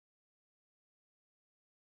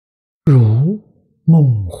如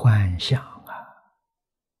梦幻想啊，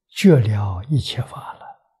绝了一切法了。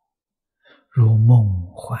如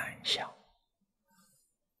梦幻想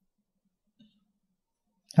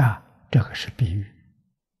啊，这个是比喻。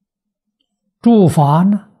诸法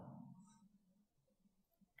呢，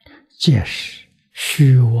皆是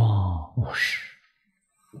虚妄无实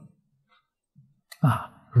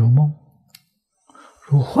啊，如梦，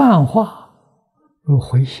如幻化，如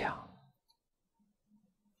回想。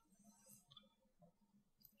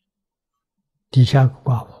底下个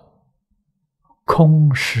卦符，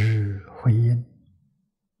空实回应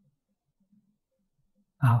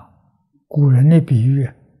啊，古人的比喻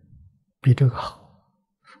比这个好。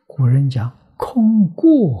古人讲空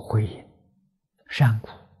谷回应，山谷。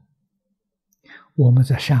我们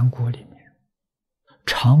在山谷里面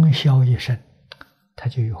长啸一声，它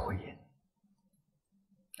就有回音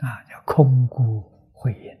啊，叫空谷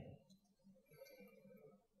回音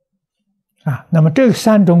啊。那么这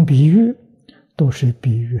三种比喻都是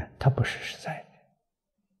比喻，它不是实在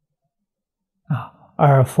的啊。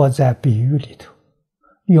而佛在比喻里头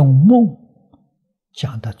用梦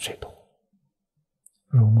讲的最多，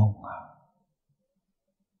如梦啊，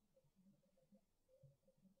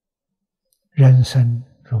人生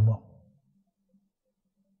如梦，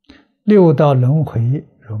六道轮回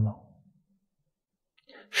如梦，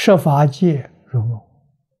十法界如梦，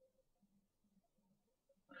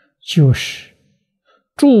就是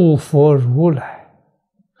诸佛如来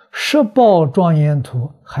十报庄严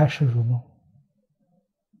图还是如梦。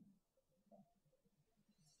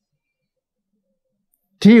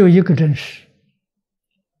只有一个真实，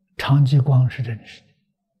常寂光是真实的，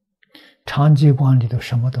常寂光里头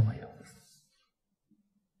什么都没有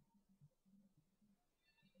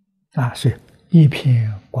啊，所以一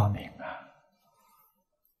片光明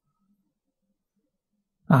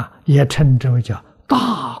啊，也称之为叫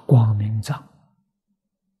大光明藏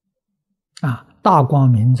啊，大光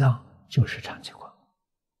明藏就是常寂光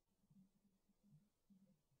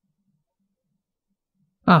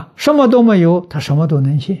啊，什么都没有，它什么都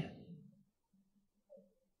能现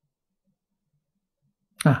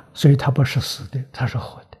啊，所以它不是死的，它是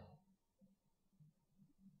活的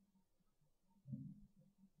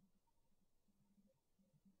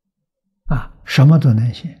啊，什么都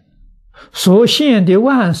能现，所现的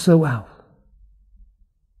万事万物，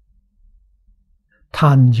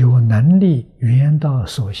它有能力圆到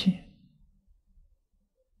所现，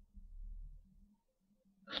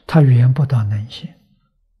它圆不到能现。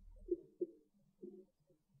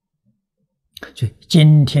就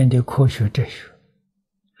今天的科学哲学，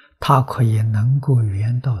它可以能够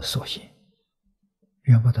圆到所现，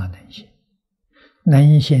圆不到能现。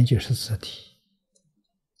能现就是自体，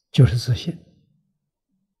就是自性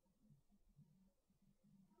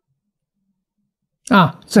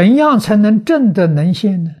啊。怎样才能证得能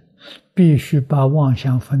现呢？必须把妄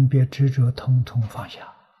想分别执着统统放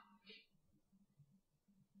下，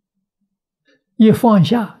一放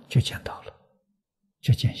下就见到了，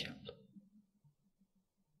就见性了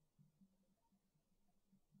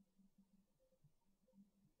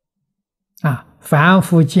啊。凡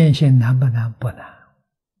夫见性难不难？不难，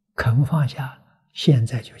肯放下，现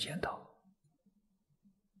在就见到。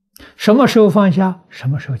什么时候放下，什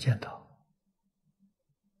么时候见到。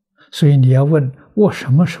所以你要问我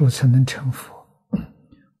什么时候才能成佛，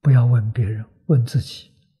不要问别人，问自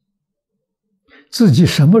己，自己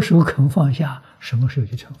什么时候肯放下，什么时候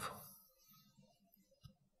就成佛。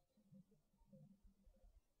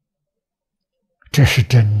这是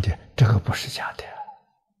真的，这个不是假的。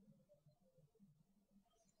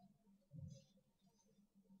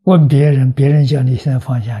问别人，别人叫你现在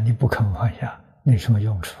放下，你不肯放下，你有什么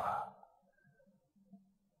用处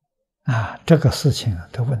啊？这个事情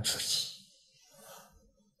得问自己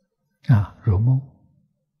啊。如梦，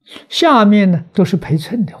下面呢都是陪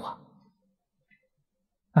衬的话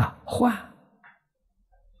啊，幻、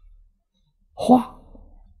化，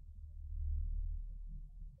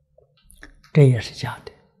这也是假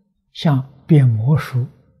的。像变魔术，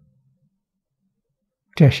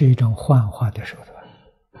这是一种幻化的手段。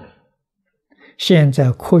现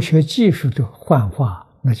在科学技术的幻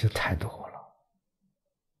化那就太多了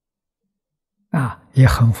啊，也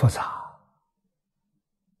很复杂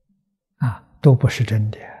啊，都不是真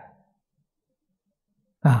的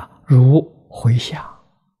啊。如回想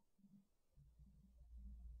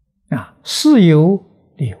啊，似有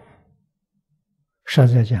理无，实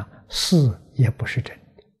在讲似也不是真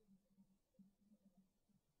的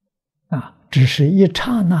啊，只是一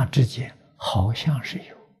刹那之间好像是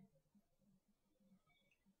有，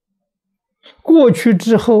过去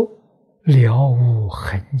之后了无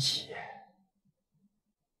痕迹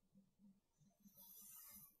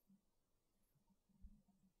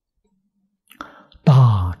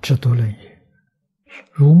制度论也，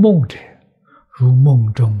如梦者，如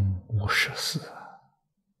梦中无实事，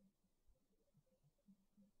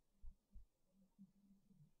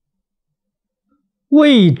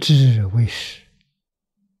谓之为实。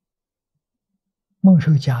梦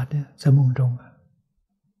是假的，在梦中啊，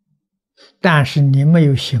但是你没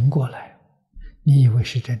有醒过来，你以为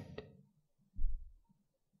是真的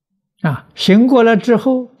醒过来之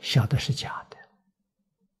后晓得是假的，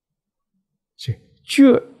所以觉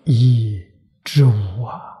已知无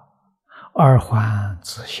二还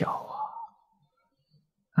自晓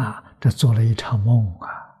这做了一场梦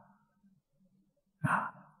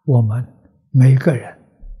我们每个人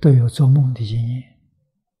都有做梦的经验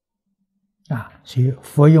所以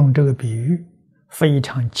佛用这个比喻非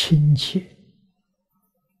常亲切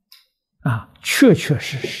确确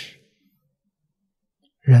实实，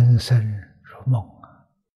人生如梦